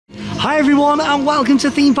Hi everyone and welcome to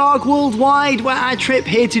Theme Park Worldwide, where our trip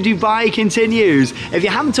here to Dubai continues. If you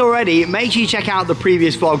haven't already, make sure you check out the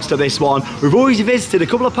previous vlogs to this one. We've already visited a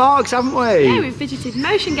couple of parks, haven't we? Yeah, we've visited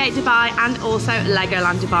Motion Gate Dubai and also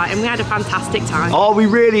Legoland Dubai, and we had a fantastic time. Oh, we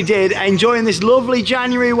really did. Enjoying this lovely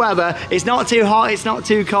January weather. It's not too hot, it's not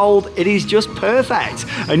too cold, it is just perfect.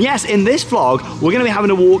 And yes, in this vlog, we're going to be having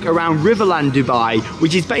a walk around Riverland Dubai,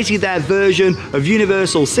 which is basically their version of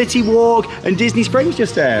Universal City Walk and Disney Springs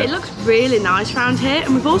just there. It looks really nice around here,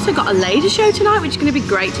 and we've also got a laser show tonight, which is going to be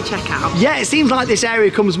great to check out. Yeah, it seems like this area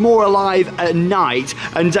comes more alive at night,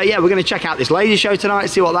 and yeah, we're going to check out this laser show tonight,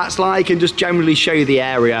 see what that's like, and just generally show you the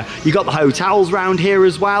area. You got the hotels around here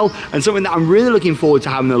as well, and something that I'm really looking forward to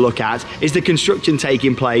having a look at is the construction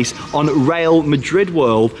taking place on Real Madrid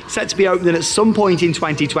World, set to be opening at some point in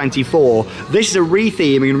 2024. This is a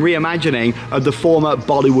retheming and reimagining of the former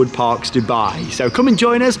Bollywood Parks Dubai. So come and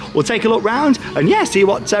join us, we'll take a look round, and yeah, see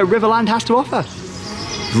what Riverland has to offer.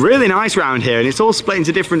 Really nice round here, and it's all split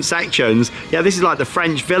into different sections. Yeah, this is like the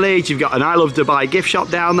French Village. You've got an I Love Dubai gift shop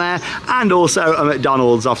down there, and also a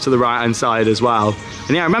McDonald's off to the right hand side as well.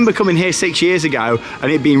 And yeah, I remember coming here 6 years ago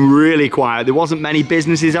and it being really quiet. There wasn't many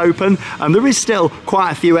businesses open, and there is still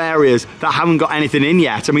quite a few areas that haven't got anything in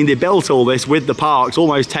yet. I mean, they built all this with the parks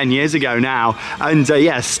almost 10 years ago now, and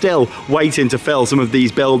yeah, still waiting to fill some of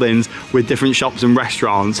these buildings with different shops and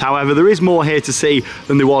restaurants. However, there is more here to see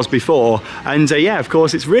than there was before, and yeah, of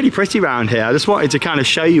course, it's really pretty around here. I just wanted to kind of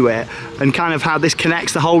show you it and kind of how this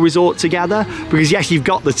connects the whole resort together, because yes, you've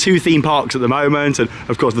got the two theme parks at the moment, and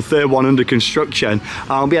of course the third one under construction.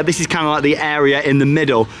 But yeah, this is kind of like the area in the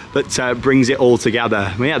middle that brings it all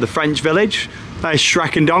together. But yeah, the French Village. There's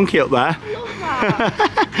Shrek and Donkey up there.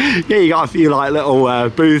 Yeah, you got a few like little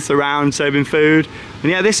booths around serving food.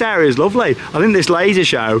 And yeah, this area is lovely. I think this laser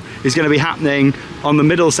show is going to be happening on the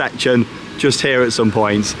middle section just here at some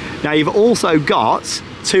point. Now you've also got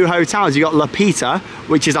two hotels. You've got Lapita,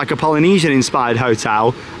 which is like a Polynesian inspired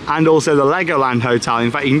hotel, and also the Legoland Hotel. In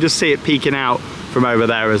fact, you can just see it peeking out from over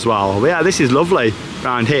there as well. But yeah, this is lovely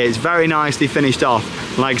around here. It's very nicely finished off.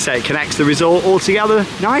 And like I say, it connects the resort all together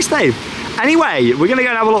nicely. Anyway, we're gonna go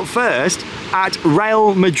and have a look first at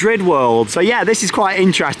Real Madrid World. So yeah, this is quite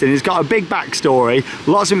interesting. It's got a big backstory,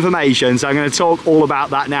 lots of information, so I'm going to talk all about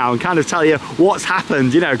that now and kind of tell you what's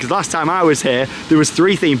happened, you know, because last time I was here there was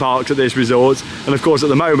 3 theme parks at this resort, and of course at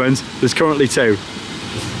the moment there's currently 2.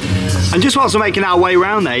 And just whilst we're making our way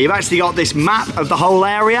around there, you've actually got this map of the whole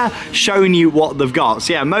area showing you what they've got.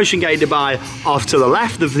 So yeah, Motion Gate Dubai off to the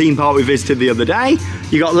left, the theme park we visited the other day.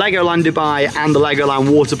 You got Legoland Dubai and the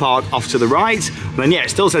Legoland Water Park off to the right. And then yeah, it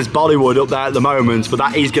still says Bollywood up there at the moment, but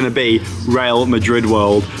that is going to be Real Madrid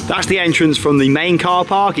World. That's the entrance from the main car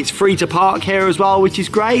park. It's free to park here as well, which is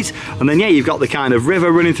great. And then yeah, you've got the kind of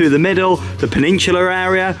river running through the middle, the peninsula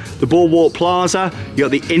area, the Boardwalk Plaza. You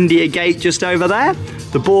got the India Gate just over there,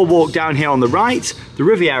 the boardwalk down here on the right, the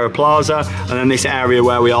Riviera Plaza, and then this area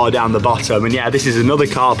where we are down the bottom. And yeah, this is another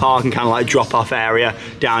car park and kind of like drop-off area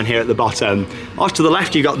down here at the bottom. Off to the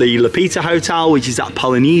left, you've got the Lapita Hotel, which is that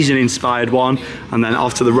Polynesian inspired one. And then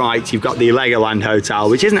off to the right, you've got the Legoland Hotel,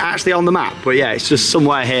 which isn't actually on the map, but yeah, it's just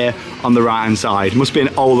somewhere here on the right-hand side. Must be an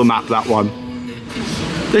older map, that one.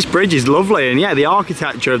 This bridge is lovely, and yeah, the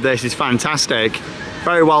architecture of this is fantastic.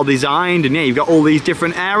 Very well designed, and yeah, you've got all these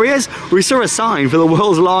different areas. We saw a sign for the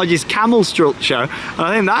world's largest camel structure, and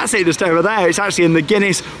I think that's it just over there. It's actually in the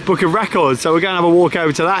Guinness Book of Records, so we're going to have a walk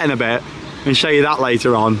over to that in a bit and show you that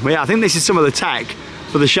later on. But yeah, I think this is some of the tech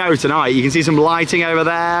for the show tonight. You can see some lighting over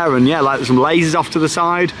there, and yeah, like some lasers off to the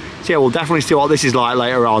side. So yeah, we'll definitely see what this is like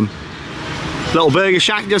later on. Little burger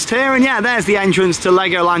shack just here, and yeah, there's the entrance to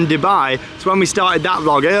Legoland Dubai. So when we started that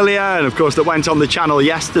vlog earlier, and of course that went on the channel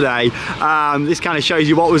yesterday, this kind of shows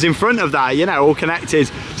you what was in front of that, you know, all connected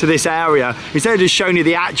to this area. Instead of just showing you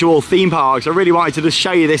the actual theme parks, I really wanted to just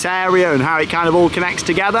show you this area and how it kind of all connects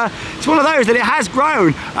together. It's one of those that it has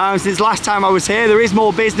grown since last time I was here. There is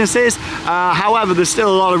more businesses, however, there's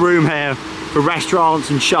still a lot of room here for restaurants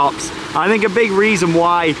and shops. I think a big reason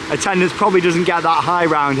why attendance probably doesn't get that high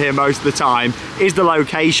around here most of the time is the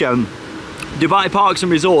location. Dubai Parks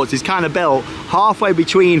and Resorts is kind of built halfway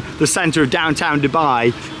between the centre of downtown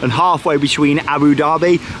Dubai and halfway between Abu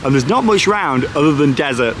Dhabi, and there's not much round other than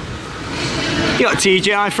desert. You got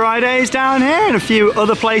TGI Fridays down here and a few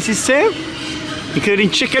other places too, including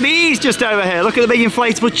Chickadees just over here. Look at the big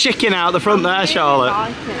inflatable chicken out the front there,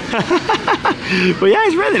 Charlotte. But yeah,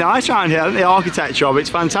 it's really nice around here. I think the architecture of it's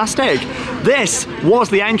fantastic. This was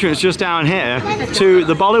the entrance just down here to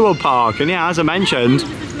the Bollywood Park, and yeah, as I mentioned,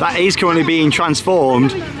 that is currently being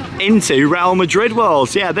transformed into Real Madrid World.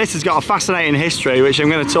 So yeah, this has got a fascinating history, which I'm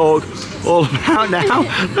going to talk all about now.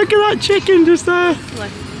 Look at that chicken just there.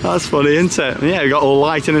 That's funny, isn't it? Yeah, we've got all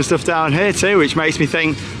lighting and stuff down here too, which makes me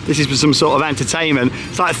think this is for some sort of entertainment.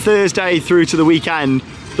 It's like Thursday through to the weekend,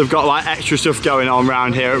 they've got like extra stuff going on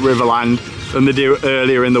around here at Riverland than they do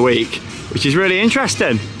earlier in the week, which is really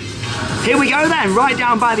interesting. Here we go then, right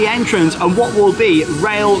down by the entrance and what will be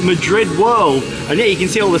Real Madrid World. And yeah, you can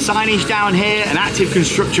see all the signage down here, and active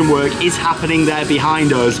construction work is happening there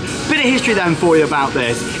behind us. Bit of history then for you about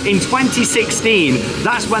this. In 2016,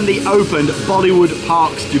 that's when they opened Bollywood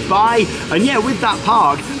Parks Dubai. And yeah, with that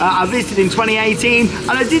park, I visited in 2018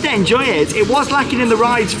 and I did enjoy it. It was lacking in the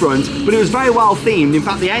rides front, but it was very well themed. In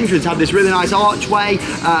fact, the entrance had this really nice archway,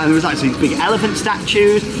 and there was like these big elephant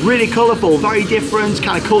statues, really colourful, very different,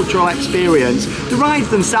 kind of cultural experience. The rides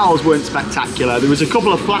themselves weren't spectacular. There was a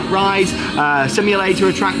couple of flat rides, simulator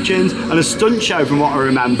attractions, and a stunt show from what I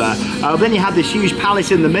remember. Then you had this huge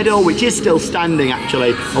palace in the middle, which is still standing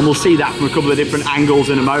actually, and we'll see that from a couple of different angles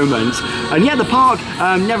in a moment. And yeah, the park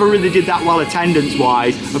never really did that well attendance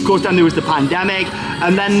wise. Of course, then there was the pandemic,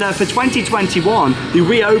 and then for 2021 they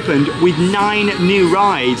reopened with 9 new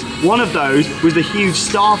rides. One of those was the huge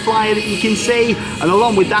star flyer that you can see, and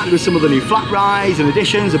along with that there was some of the new flat rides and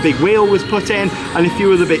additions. A big wheel was put in and a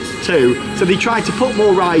few other bits too. So they tried to put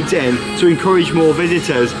more rides in to encourage more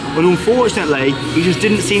visitors, but unfortunately it just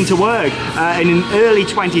didn't seem to work. And in early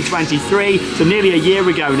 2023, so nearly a year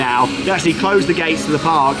ago now, they actually closed the gates to the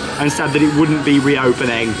park and said that it wouldn't be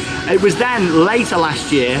reopening. It was then later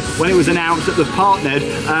last year when it was announced that they've partnered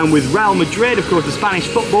with Real Madrid, of course the Spanish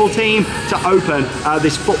football team, to open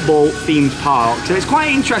this football themed park. So it's quite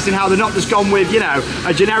interesting how they're not just gone with, you know,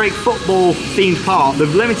 a generic football themed park.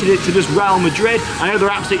 They've limited it to just Real Madrid. I know they're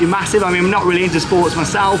absolutely massive. I mean, I'm not really into sports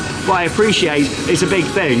myself, but I appreciate it's a big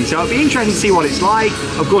thing. So it'll be interesting to see what it's like.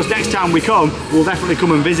 Of course, next time we come, we'll definitely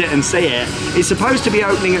come and visit and see it. It's supposed to be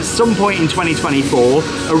opening at some point in 2024.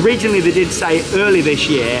 Originally, they did say early this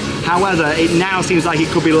year. However, it now seems like it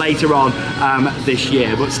could be later on this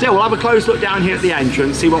year. But still, we'll have a close look down here at the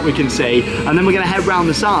entrance, see what we can see, and then we're going to head round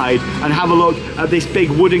the side and have a look at this big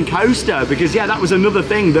wooden coaster, because yeah, that was another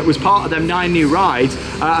thing that was part of them 9 new rides,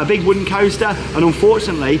 a big wooden coaster, and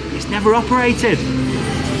unfortunately it's never operated.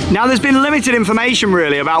 Now, there's been limited information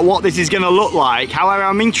really about what this is going to look like. However,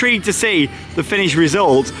 I'm intrigued to see the finished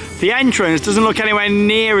result. The entrance doesn't look anywhere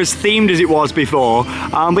near as themed as it was before,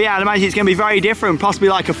 but yeah, I'd imagine it's going to be very different, possibly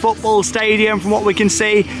like a football stadium from what we can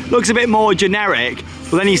see. Looks a bit more generic,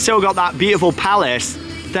 but then you've still got that beautiful palace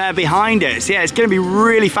there behind it. So yeah, it's going to be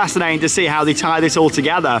really fascinating to see how they tie this all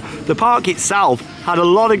together. The park itself had a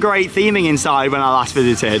lot of great theming inside when I last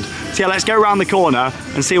visited. So yeah, let's go around the corner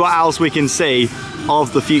and see what else we can see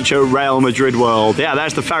of the future Real Madrid World. Yeah,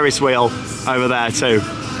 there's the Ferris wheel over there too.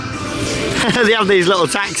 They have these little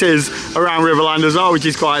taxis around Riverland as well, which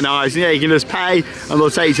is quite nice. Yeah, you can just pay and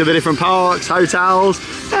they'll take you to the different parks, hotels.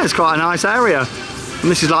 Yeah, it's quite a nice area. And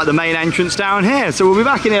this is like the main entrance down here. So we'll be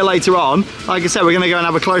back in here later on. Like I said, we're going to go and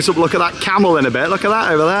have a close-up look at that camel in a bit. Look at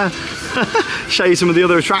that over there. Show you some of the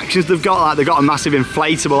other attractions they've got. Like they've got a massive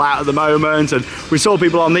inflatable out at the moment, and we saw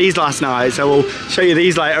people on these last night, so we'll show you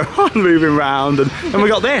these later on moving around. And we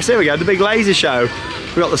got this, here we go, the big laser show.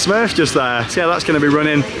 We've got the Smurfs just there. So yeah, that's going to be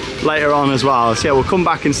running later on as well. So yeah, we'll come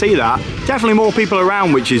back and see that. Definitely more people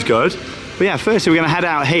around, which is good. But yeah, firstly we're going to head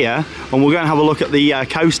out here and we'll go and have a look at the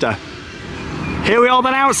coaster. Here we are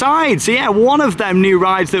then outside. So yeah, one of them new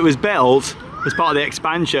rides that was built as part of the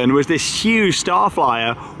expansion was this huge star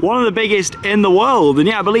flyer, one of the biggest in the world. And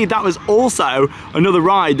yeah, I believe that was also another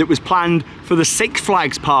ride that was planned for the Six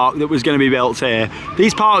Flags park that was going to be built here.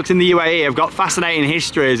 These parks in the UAE have got fascinating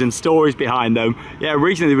histories and stories behind them. Yeah,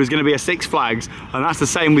 originally there was going to be a Six Flags, and that's the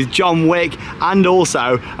same with John Wick and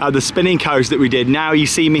also the spinning coast that we did. Now You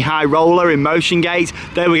See Me High Roller in Motion Gate,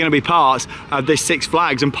 they were going to be parts of this Six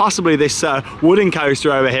Flags, and possibly this wooden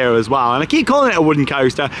coaster over here as well. And I keep calling it a wooden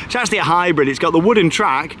coaster. It's actually a hybrid. It's got the wooden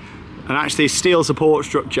track and actually steel support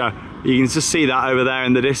structure. You can just see that over there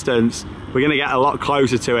in the distance. We're going to get a lot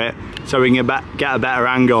closer to it so we can get a better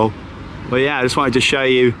angle. But yeah, I just wanted to show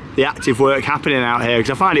you the active work happening out here, because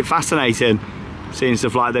I find it fascinating seeing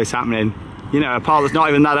stuff like this happening. You know, a park that's not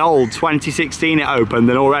even that old, 2016 it opened,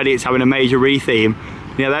 and already it's having a major retheme.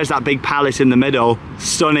 You know, there's that big palace in the middle,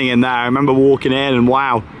 stunning in there. I remember walking in and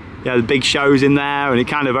wow, yeah, the big shows in there, and it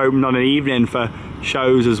kind of opened on an evening for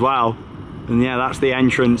shows as well. And yeah, that's the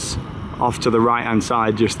entrance off to the right hand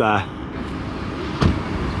side just there.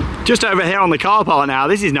 Just over here on the car park now,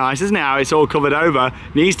 this is nice, isn't it? How it's all covered over.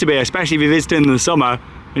 Needs to be, especially if you're visiting in the summer.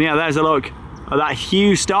 And yeah, there's a look at that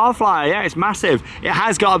huge star flyer. Yeah, it's massive. It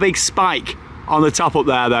has got a big spike on the top up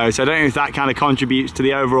there though, so I don't know if that kind of contributes to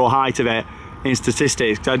the overall height of it in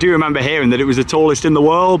statistics. 'Cause I do remember hearing that it was the tallest in the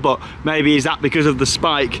world, but maybe is that because of the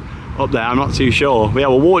spike up there? I'm not too sure. But yeah,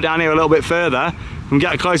 we'll walk down here a little bit further and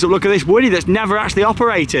get a close-up look at this woody that's never actually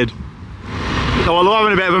operated. Oh, I love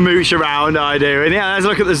having a bit of a mooch around, I do. And yeah, let's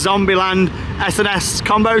look at the Zombieland S&S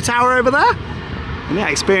combo tower over there. And yeah, I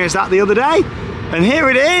experienced that the other day. And here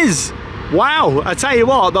it is. Wow, I tell you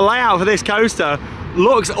what, the layout for this coaster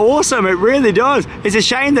looks awesome, it really does. It's a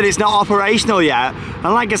shame that it's not operational yet.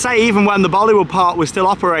 And like I say, even when the Bollywood Park was still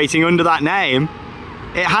operating under that name,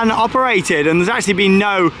 it hadn't operated, and there's actually been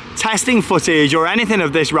no testing footage or anything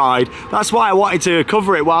of this ride. That's why I wanted to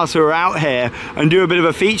cover it whilst we were out here and do a bit of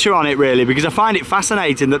a feature on it really, because I find it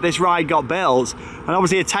fascinating that this ride got built and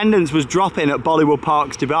obviously attendance was dropping at Bollywood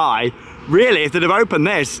Parks Dubai. Really, if they'd have opened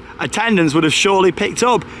this, attendance would have surely picked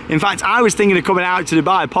up. In fact, I was thinking of coming out to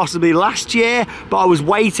Dubai possibly last year, but I was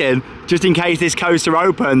waiting just in case this coaster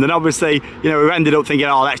opened. And obviously, you know, we ended up thinking,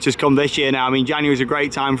 oh, let's just come this year now. I mean, January is a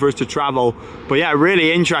great time for us to travel. But yeah,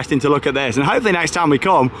 really interesting to look at this. And hopefully next time we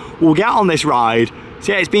come, we'll get on this ride.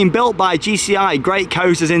 So yeah, it's been built by GCI, Great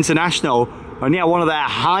Coasters International. And yeah, one of their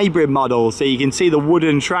hybrid models. So you can see the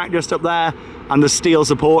wooden track just up there and the steel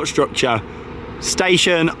support structure.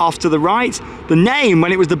 Station off to the right. The name,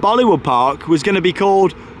 when it was the Bollywood Park, was going to be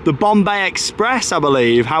called the Bombay Express, I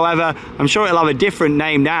believe. However, I'm sure it'll have a different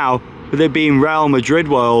name now, with it being Real Madrid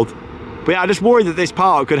World. But yeah, I just worried that this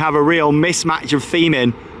park could have a real mismatch of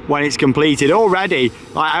theming when it's completed. Already,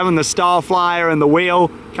 like having the star flyer and the wheel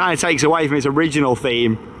kind of takes away from its original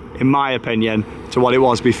theme, in my opinion, to what it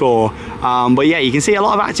was before. But yeah, you can see a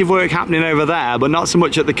lot of active work happening over there, but not so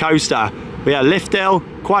much at the coaster. But yeah, lift hill,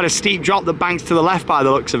 quite a steep drop that banks to the left by the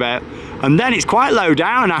looks of it. And then it's quite low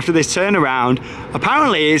down after this turnaround.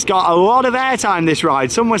 Apparently it's got a lot of airtime, this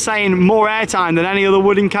ride. Some were saying more airtime than any other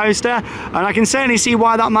wooden coaster, and I can certainly see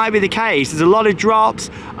why that might be the case. There's a lot of drops,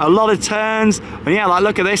 a lot of turns, and yeah, like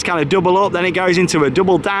look at this kind of double up, then it goes into a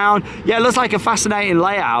double down. Yeah, it looks like a fascinating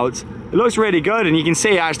layout. It looks really good, and you can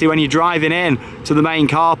see it actually when you're driving in to the main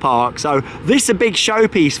car park. So this is a big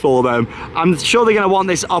showpiece for them. I'm sure they're going to want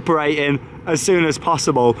this operating as soon as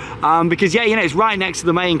possible, because yeah, you know, it's right next to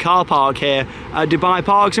the main car park here at Dubai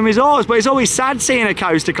Parks and Resorts. But it's always sad seeing a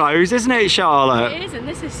coaster closed, isn't it, Charlotte? It is, and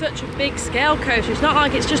this is such a big scale coaster. It's not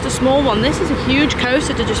like it's just a small one. This is a huge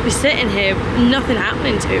coaster to just be sitting here, nothing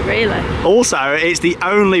happening to it, really. Also, it's the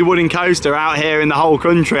only wooden coaster out here in the whole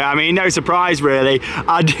country. I mean, no surprise really.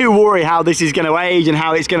 I do worry how this is going to age and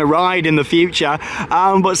how it's going to ride in the future,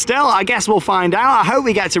 but still, I guess we'll find out. I hope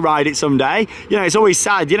we get to ride it someday. You know, it's always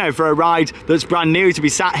sad, you know, for a ride that's brand new to be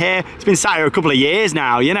sat here. It's been sat here a couple of years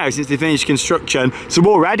now, you know, since they finished construction. So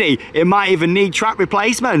already it might even need track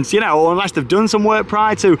replacements, you know, or unless they've done some work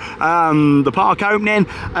prior to the park opening.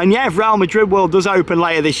 And yeah, if Real Madrid World does open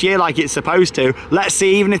later this year like it's supposed to, let's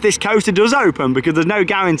see even if this coaster does open, because there's no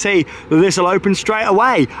guarantee that this will open straight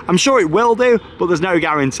away. I'm sure it will do, but there's no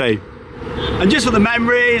guarantee. And just for the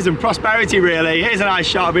memories and prosperity really, here's a nice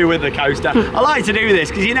shot of me with the coaster. I like to do this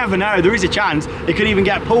because you never know, there is a chance it could even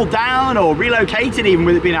get pulled down or relocated even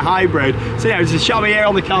with it being a hybrid. So you know, just a shot of me here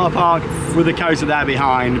on the car park with the coaster there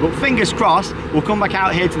behind. But fingers crossed, we'll come back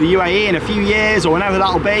out here to the UAE in a few years or whenever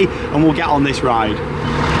that'll be, and we'll get on this ride.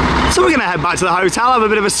 So we're going to head back to the hotel, have a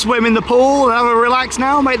bit of a swim in the pool and have a relax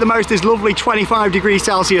now, make the most of this lovely 25 degrees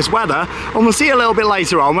Celsius weather, and we'll see you a little bit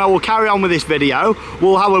later on where we'll carry on with this video.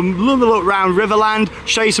 We'll have another look around Riverland,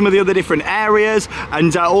 show you some of the other different areas,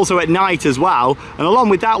 and also at night as well. And along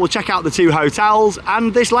with that, we'll check out the 2 hotels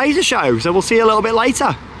and this laser show. So we'll see you a little bit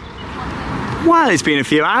later. Well, it's been a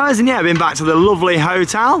few hours, and yeah, I've been back to the lovely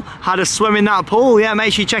hotel, had a swim in that pool. Yeah,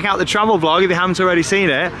 make sure you check out the travel vlog if you haven't already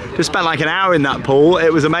seen it. Just spent like an hour in that pool,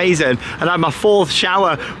 it was amazing. And I had my 4th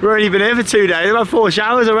shower. We've already been here for 2 days, I've had 4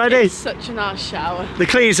 showers already. It's such a nice shower. The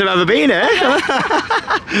cleanest I've ever been here.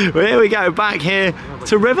 Well, here we go, back here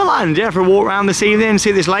to Riverland, yeah, for a walk around this evening,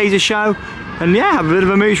 see this laser show, and yeah, have a bit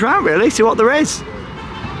of a mooch around really, see what there is.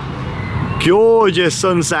 Gorgeous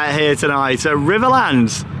sunset here tonight at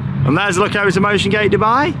Riverland. And there's a look over to Motion Gate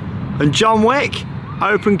Dubai and John Wick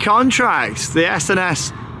Open Contracts, the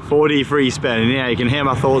S&S 4D free spin. And yeah, you can hear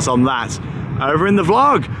my thoughts on that over in the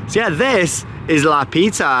vlog. So yeah, this is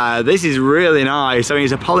Lapita. This is really nice. I mean,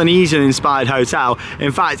 it's a Polynesian inspired hotel.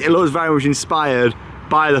 In fact, it looks very much inspired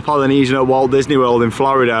by the Polynesian at Walt Disney World in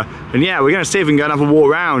Florida. And yeah, we're gonna see if we can go and have a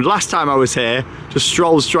walk around. Last time I was here, just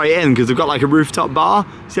strolled straight in because they've got like a rooftop bar.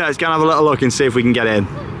 So yeah, let's go and have a little look and see if we can get in.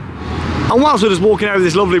 And whilst we're just walking over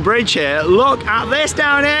this lovely bridge here, look at this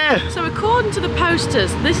down here. So according to the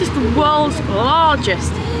posters, this is the world's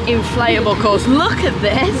largest inflatable course. Look at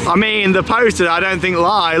this. I mean, the posters I don't think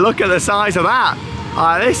lie. Look at the size of that.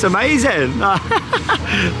 This is amazing.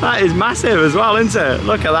 That is massive as well, isn't it?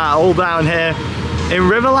 Look at that, all down here in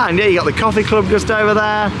Riverland. Yeah, you got the coffee club just over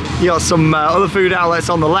there. You got some other food outlets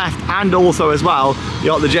on the left, and also as well, you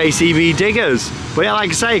got the JCB diggers. But yeah, like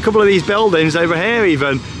I say, a couple of these buildings over here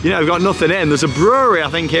even, you know, we've got nothing in. There's a brewery, I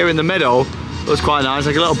think, here in the middle. Looks quite nice,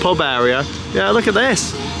 like a little pub area. Yeah, look at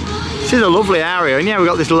this. This is a lovely area. And yeah, we've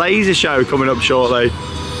got this laser show coming up shortly.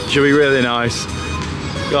 Should be really nice.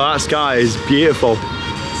 God, that sky is beautiful.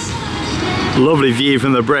 Lovely view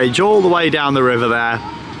from the bridge all the way down the river there.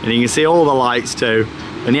 And you can see all the lights too.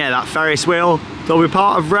 And yeah, that Ferris wheel, they'll be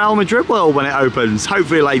part of Real Madrid World when it opens,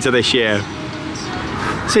 hopefully later this year.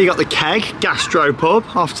 So you got the Keg Gastro Pub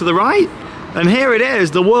off to the right. And here it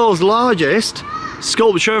is, the world's largest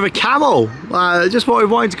sculpture of a camel. Just what we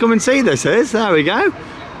wanted to come and see this is. There we go.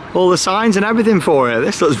 All the signs and everything for it.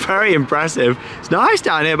 This looks very impressive. It's nice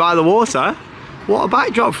down here by the water. What a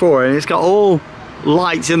backdrop for it. And it's got all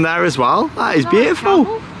lights in there as well. That is beautiful.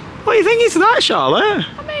 What do you think is that, Charlotte?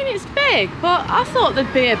 I mean, it's big, but I thought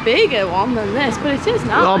there'd be a bigger one than this, but it is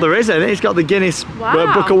now. Oh, there isn't. It's got the Guinness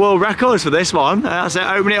Book of World Records for this one. That's it.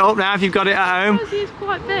 Open it up now if you've got it at home. It's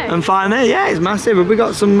quite big. And find it. Yeah, it's massive. Have we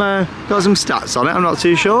got some stats on it? I'm not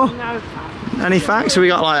too sure. No facts. Any facts? Have we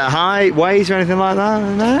got like a height, weight, or anything like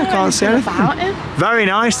that? No, I can't see anything. About him. Very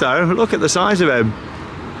nice though. Look at the size of him.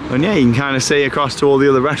 And yeah, you can kind of see across to all the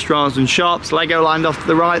other restaurants and shops. Legoland off to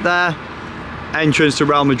the right there. Entrance to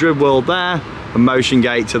Real Madrid World there. And Motion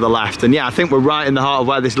Gate to the left. And yeah, I think we're right in the heart of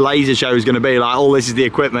where this laser show is going to be. Like, all this is the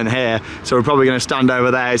equipment here. So we're probably going to stand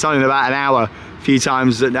over there. It's only in about an hour, a few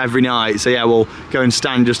times every night. So yeah, we'll go and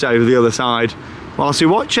stand just over the other side whilst we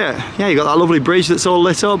watch it. Yeah, you got that lovely bridge that's all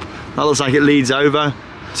lit up. That looks like it leads over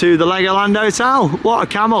to the Legoland Hotel. What a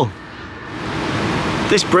camel.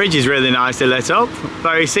 This bridge is really nicely lit up.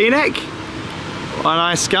 Very scenic. What a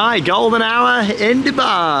nice sky. Golden hour in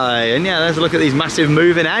Dubai. And yeah, there's a look at these massive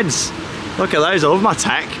moving heads. Look at those, I love my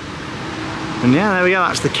tech. And yeah, there we go,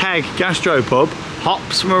 that's the Keg Gastro Pub.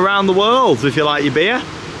 Hops from around the world, if you like your beer.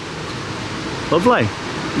 Lovely.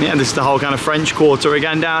 Yeah, this is the whole kind of French Quarter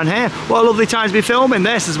again down here. What a lovely time to be filming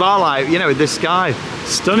this as well, like, you know, with this sky.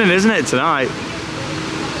 Stunning, isn't it, tonight?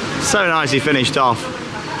 So nicely finished off.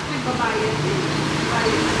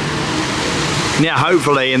 Yeah,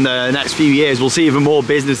 hopefully in the next few years we'll see even more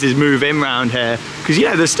businesses move in around here, because you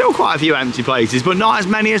know there's still quite a few empty places, but not as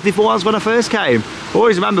many as there was when I first came. I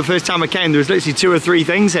always remember the first time I came there was literally 2 or 3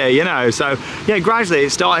 things here, you know, so yeah, gradually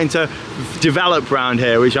it's starting to develop around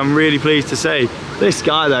here, which I'm really pleased to see. This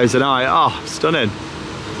sky though tonight, oh, stunning.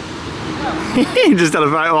 Just had a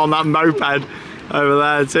photo on that moped over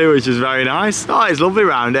there too, which is very nice. Oh, it's lovely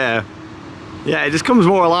around here. Yeah, it just comes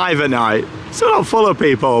more alive at night. Still not full of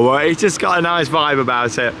people, but it's just got a nice vibe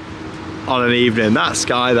about it on an evening. That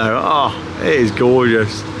sky though, oh, it is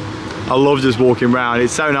gorgeous. I love just walking around.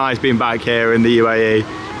 It's so nice being back here in the UAE.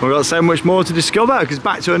 We've got so much more to discover, because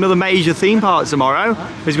back to another major theme park tomorrow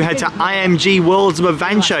as we head to IMG Worlds of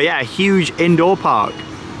Adventure. Yeah, a huge indoor park.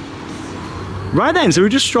 Right then, so we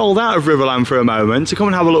just strolled out of Riverland for a moment to come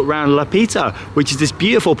and have a look around Lapita, which is this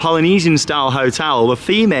beautiful Polynesian style hotel. The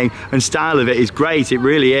theming and style of it is great, it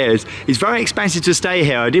really is. It's very expensive to stay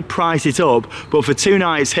here. I did price it up, but for 2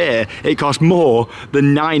 nights here, it cost more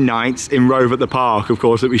than 9 nights in Rove at the Park, of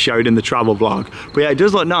course, that we showed in the travel vlog. But yeah, it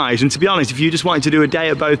does look nice, and to be honest, if you just wanted to do a day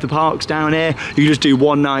at both the parks down here, you could just do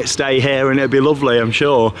 1 night stay here and it'd be lovely, I'm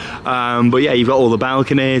sure. But yeah, you've got all the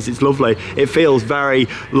balconies, it's lovely. It feels very,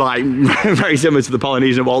 like, very similar to the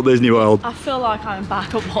Polynesian Walt Disney World. I feel like I'm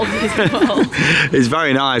back at Walt Disney World. It's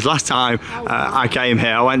very nice. Last time I came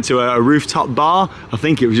here, I went to a rooftop bar. I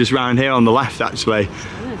think it was just around here on the left actually.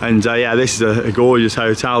 And yeah, this is a gorgeous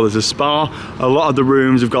hotel. There's a spa. A lot of the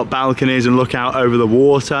rooms have got balconies and look out over the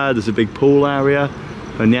water. There's a big pool area.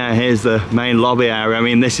 And yeah, here's the main lobby area. I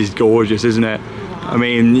mean, this is gorgeous, isn't it? I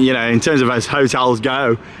mean, you know, in terms of as hotels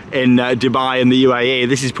go in Dubai and the UAE,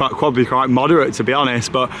 this is probably quite moderate, to be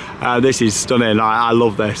honest, but this is stunning. I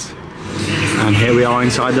love this. And here we are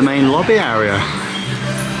inside the main lobby area.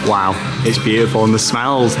 Wow, it's beautiful, and the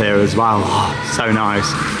smells here as well. Oh, so nice.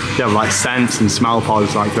 You have like scents and smell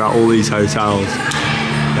pods like throughout all these hotels.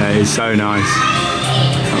 Yeah, it's so nice.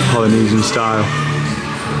 That Polynesian style.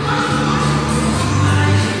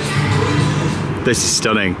 This is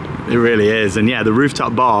stunning. It really is. And yeah, the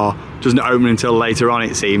rooftop bar doesn't open until later on,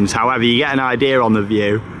 it seems. However, you get an idea on the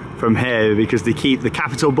view from here because they keep the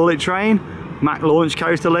Capital Bullet Train, Mac launch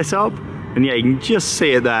coaster lit up. And yeah, you can just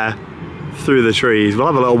see it there through the trees. We'll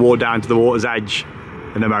have a little walk down to the water's edge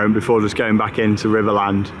in a moment before just going back into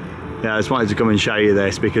Riverland. Yeah, I just wanted to come and show you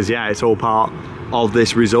this because yeah, it's all part of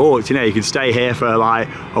this resort. You know, you could stay here for like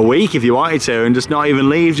a week if you wanted to and just not even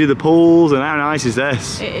leave, do the pools, and how nice is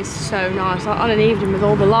this? It is so nice, like on an evening with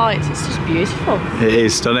all the lights, it's just beautiful. It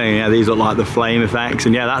is stunning. Yeah, these look like the flame effects,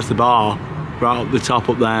 and yeah, that's the bar right up the top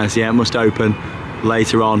up there, so yeah, it must open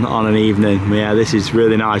later on an evening. But yeah, this is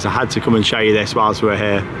really nice. I had to come and show you this whilst we were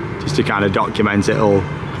here just to kind of document it all.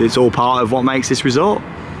 It's all part of what makes this resort.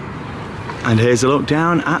 And here's a look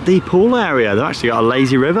down at the pool area. They've actually got a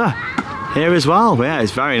lazy river here as well. But yeah,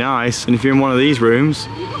 it's very nice. And if you're in one of these rooms,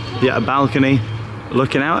 you get a balcony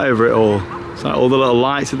looking out over it all. It's like all the little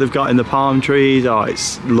lights that they've got in the palm trees. Oh,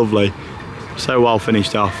 it's lovely. So well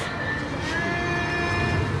finished off.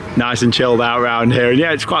 Nice and chilled out around here. And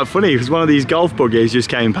yeah, it's quite funny because one of these golf buggies just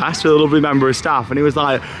came past with a lovely member of staff and he was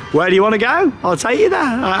like, where do you want to go? I'll take you there.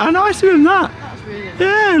 How nice of him that. That's really nice.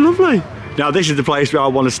 Yeah, lovely. Now this is the place where I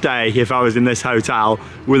want to stay if I was in this hotel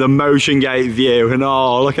with a motion gate view, and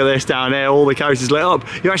oh, look at this down here, all the coasters lit up.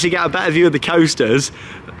 You actually get a better view of the coasters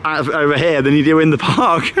over here than you do in the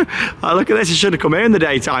park. Oh, look at this, I should have come here in the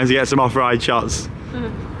daytime to get some off-ride shots.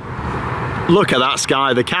 Look at that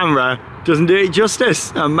sky, the camera doesn't do it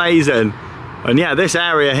justice. Amazing. And yeah, this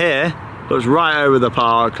area here looks right over the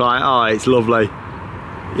park, like, oh, it's lovely.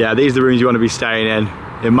 Yeah, these are the rooms you want to be staying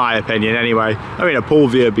in my opinion anyway. I mean, a pool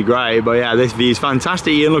view would be great, but yeah, this view's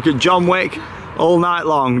fantastic. You can look at John Wick all night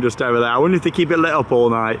long just over there. I wonder if they keep it lit up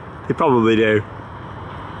all night. They probably do.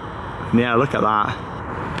 And yeah, look at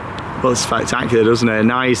that. Looks spectacular, doesn't it? And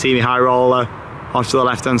now you see me high roller off to the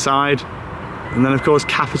left-hand side. And then, of course,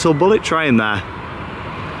 Capital Bullet Train there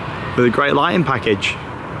with a great lighting package.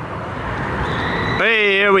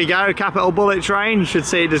 Hey, here we go, Capital Bullet Train. You should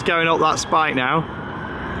see it just going up that spike now.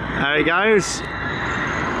 There it goes.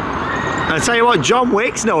 And I tell you what, John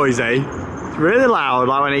Wick's noisy. It's really loud,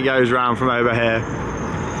 like when it goes round from over here.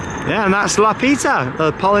 Yeah, and that's Lapita,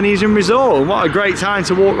 the Polynesian resort. And what a great time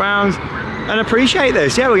to walk around and appreciate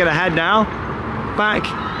this. Yeah, we're going to head now back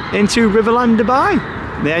into Riverland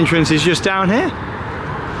Dubai. The entrance is just down here.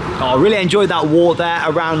 Oh, I really enjoyed that walk there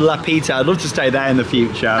around Lapita. I'd love to stay there in the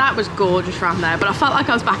future. That was gorgeous around there, but I felt like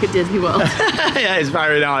I was back at Disney World. Yeah, it's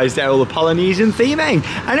very nice there, all the Polynesian theming.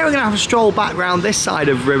 And now we're going to have a stroll back around this side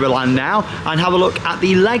of Riverland now and have a look at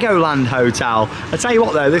the LEGOLAND Hotel. I tell you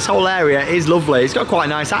what though, this whole area is lovely. It's got quite a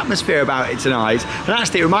nice atmosphere about it tonight. And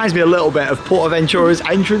actually it reminds me a little bit of Portaventura's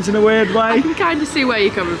entrance in a weird way. I can kind of see where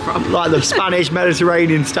you're coming from. Like the Spanish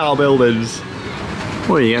Mediterranean style buildings.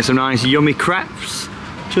 Well, you get some nice yummy crepes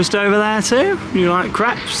just over there too. You like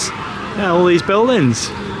crepes? Yeah, all these buildings.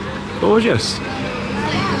 Gorgeous.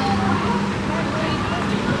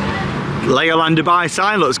 LEGOLAND Dubai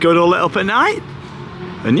sign looks good all lit up at night.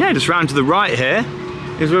 And yeah, just round to the right here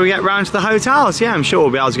is where we get round to the hotels. Yeah, I'm sure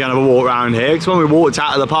we'll be able to go and have a walk around here because when we walked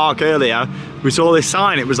out of the park earlier, we saw this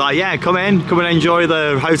sign. It was like, yeah, come in, come and enjoy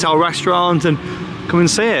the hotel restaurant and come and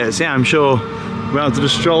see it. So yeah, I'm sure we'll be able to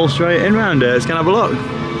just stroll straight in round here. Let's go and have a look.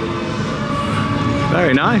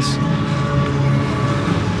 Very nice.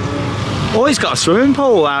 Oh, he's got a swimming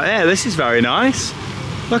pool out here. This is very nice.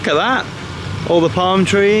 Look at that. All the palm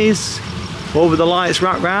trees, all with the lights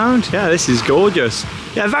wrapped round. Yeah, this is gorgeous.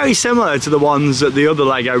 Yeah, very similar to the ones at the other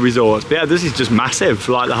LEGO resorts. But yeah, this is just massive,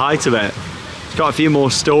 like the height of it. It's got a few more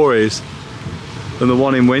stories than the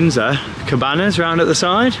one in Windsor. Cabanas round at the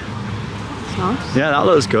side. That's nice. Yeah, that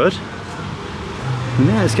looks good. And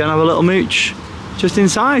yeah, let's go and have a little mooch just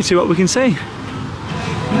inside, see what we can see.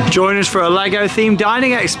 Join us for a LEGO themed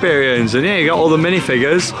dining experience, and yeah, you got all the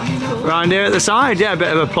minifigures around here at the side. Yeah, a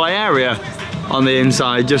bit of a play area on the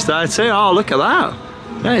inside just there too. Oh, look at that.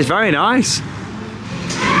 Yeah, it's very nice.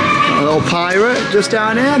 A little pirate just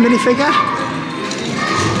down here, minifigure.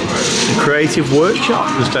 A creative workshop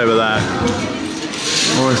just over there.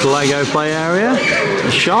 Or this LEGO play area,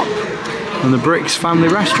 a shop, and the Bricks family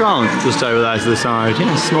restaurant just over there to the side.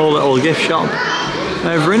 Yeah, small little gift shop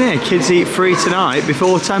over in here. Kids eat free tonight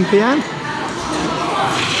before 10 PM.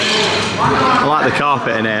 I like the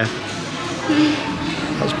carpet in here.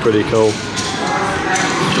 That's pretty cool.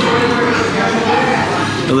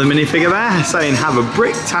 Another minifigure there saying have a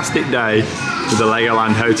brick-tastic day with the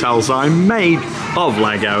LEGOLAND Hotel sign made of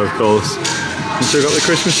Lego, of course. And so we've got the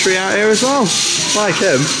Christmas tree out here as well. Like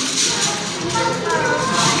him.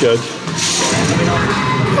 Good.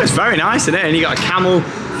 It's very nice in it, and you got a camel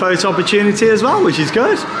photo opportunity as well, which is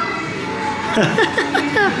good.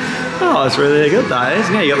 Oh, it's really good, that is.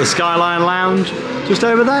 Yeah, you got the Skyline Lounge just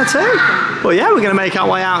over there too. Well, yeah, we're going to make our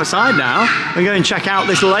way outside now and go and check out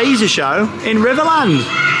this laser show in Riverland.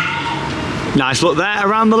 Nice look there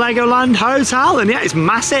around the Legoland Hotel, and yeah, it's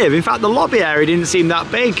massive. In fact, the lobby area didn't seem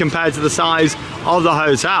that big compared to the size of the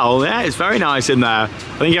hotel. Yeah, it's very nice in there. I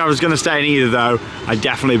think if I was going to stay in either though, I'd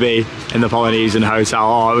definitely be in the Polynesian Hotel.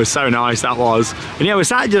 Oh, it was so nice, that was. And yeah, we're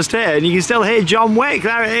sat just here, and you can still hear John Wick.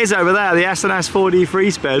 There it is over there, the S&S 4D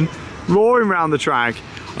free spin, roaring around the track.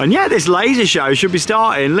 And yeah, this laser show should be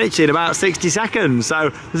starting literally in about 60 seconds. So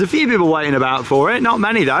there's a few people waiting about for it, not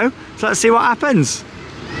many though. So let's see what happens.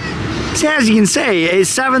 So as you can see,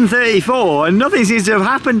 it's 7:34 and nothing seems to have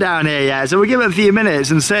happened down here yet, so we'll give it a few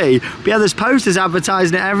minutes and see. But yeah, there's posters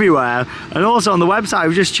advertising it everywhere, and also on the website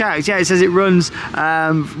we've just checked, yeah, it says it runs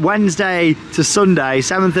Wednesday to Sunday,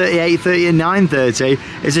 7:30, 8:30 and 9:30.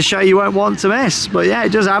 It's a show you won't want to miss. But yeah,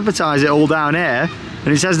 it does advertise it all down here,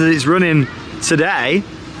 and it says that it's running today,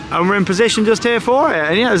 and we're in position just here for it.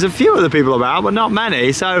 And yeah, there's a few other people about, but not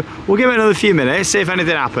many, so we'll give it another few minutes, see if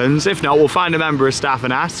anything happens. If not, we'll find a member of staff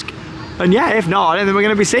and ask. And yeah, if not, I don't think we're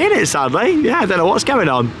going to be seeing it, sadly. Yeah, I don't know what's going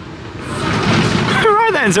on.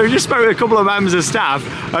 Right then, so we just spoke with a couple of members of staff,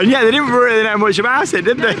 and yeah, they didn't really know much about it,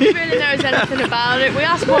 did they? Nobody really knows anything about it. We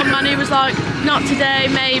asked one man, he was like, not today,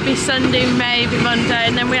 maybe Sunday, maybe Monday,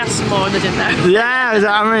 and then we asked some more and they didn't know. Yeah,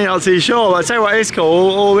 I mean, not too sure, but I'll tell you what is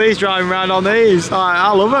cool, all these driving around on these.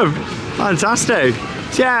 I love them. Fantastic.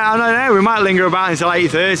 So yeah, I don't know, we might linger about until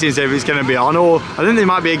 8:30 and see if it's going to be on, or I think there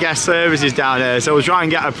might be a guest services down here, so we'll try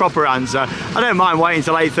and get a proper answer. I don't mind waiting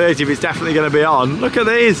until 8:30 if it's definitely going to be on. Look at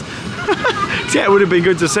these. So yeah, it would have been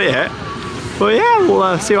good to see it. But yeah,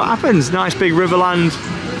 we'll see what happens. Nice big Riverland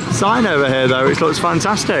sign over here though, which looks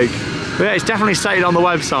fantastic. But yeah, it's definitely stated on the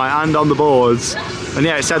website and on the boards. And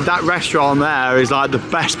yeah, it said that restaurant there is like the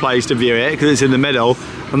best place to view it because it's in the middle,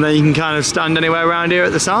 and then you can kind of stand anywhere around here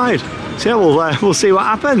at the side. So yeah, we'll see what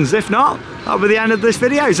happens. If not, that'll be the end of this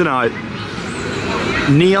video tonight.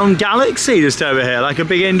 Neon Galaxy just over here, like a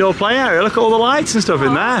big indoor play area. Look at all the lights and stuff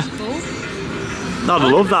in there. Cool.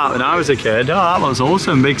 I'd love that when I was a kid. Oh, that was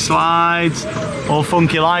awesome. Big slides, all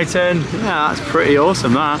funky lighting. Yeah, that's pretty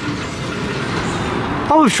awesome, that.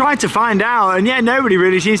 Oh, we've tried to find out, and yeah, nobody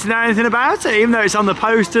really seems to know anything about it, even though it's on the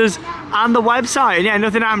posters and the website. And yeah,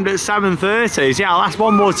 nothing happened at 7:30. So yeah, I'll ask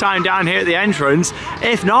one more time down here at the entrance.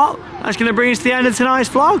 If not, that's going to bring us to the end of tonight's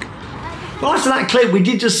vlog. Well, after that clip, we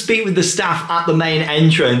did just speak with the staff at the main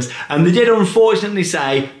entrance, and they did unfortunately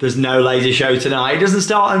say there's no laser show tonight. It doesn't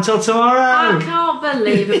start until tomorrow. I can't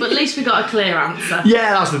believe it, but at least we got a clear answer.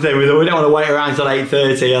 Yeah, that's the thing. We don't want to wait around until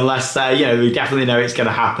 8:30 unless, you know, we definitely know it's going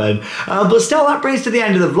to happen. But still, that brings to the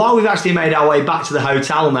end of the vlog. We've actually made our way back to the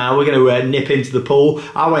hotel now. We're going to nip into the pool.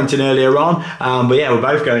 I went in earlier on, but yeah, we're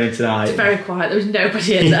both going in tonight. It's very quiet. There was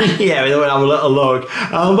nobody in there. Yeah, we thought we'd have a little look.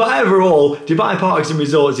 But overall, Dubai Parks and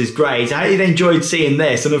Resorts is great. I hope you've enjoyed seeing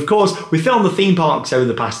this, and of course we filmed the theme parks over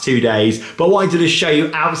the past 2 days, but wanted to just show you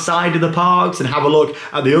outside of the parks and have a look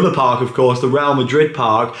at the other park, of course, the Real Madrid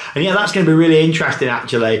park. And yeah, that's going to be really interesting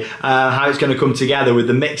actually, how it's going to come together with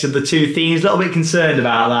the mix of the two themes. A little bit concerned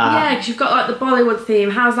about that. Yeah, because you've got like the Bollywood theme.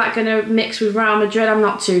 How's that going to mix with Real Madrid? I'm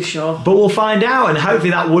not too sure, but we'll find out. And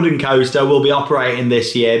hopefully that wooden coaster will be operating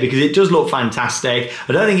this year, because it does look fantastic.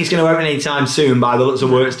 I don't think it's going to open anytime soon by the looks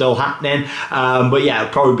of work still happening, but yeah,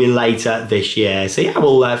 it'll probably be later this year. So yeah,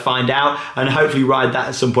 we'll find out and hopefully ride that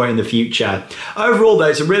at some point in the future. Overall though,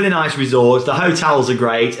 it's a really nice resort. The hotels are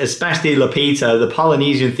great, especially Lapita, the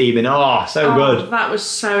Polynesian theming. Oh, so good. That was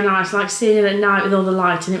so nice. Like seeing it at night with all the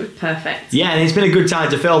lighting, it was perfect. Yeah, and it's been a good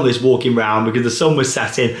time to film this walking round because the sun was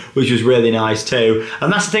setting, which was really nice too.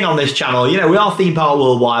 And that's the thing on this channel, you know, we are theme park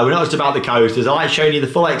worldwide. We're not just about the coasters. I like showing you the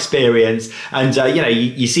full experience, and you know,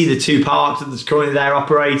 you see the two parks that's currently there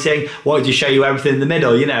operating. Wanted to show you everything in the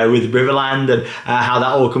middle, you know, with Riverland and how that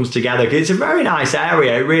all comes together, because it's a very nice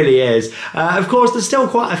area, it really is. Of course, there's still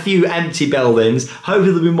quite a few empty buildings.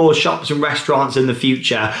 Hopefully there'll be more shops and restaurants in the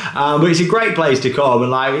future, but it's a great place to come,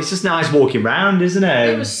 and like, it's just nice walking around, isn't it?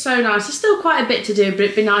 It was so nice. There's still quite a bit to do, but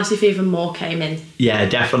it'd be nice if even more came in. Yeah,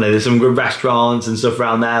 definitely. There's some good restaurants and stuff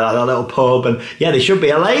around there, like that little pub, and yeah, there should be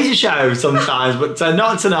a laser show sometimes, but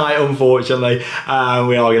not tonight, unfortunately.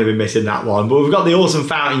 We are going to be missing that one, but we've got the awesome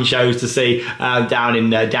fountain shows to see down in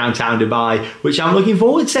downtown Dubai, which I'm looking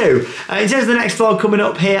forward to. In terms of the next vlog coming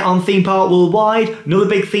up here on Theme Park Worldwide, another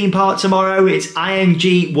big theme park tomorrow. It's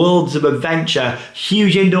IMG Worlds of Adventure.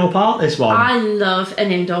 Huge indoor park, this one. I love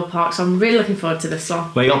an indoor park, so I'm really looking forward to this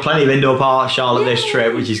one. Well, you got plenty of indoor parks, Charlotte, this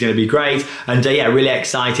trip, which is going to be great. And yeah, really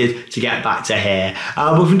excited to get back to here.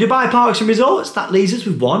 But from Dubai Parks and Resorts, that leaves us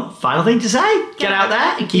with one final thing to say. Get out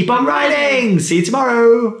there and keep on riding. See you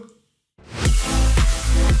tomorrow.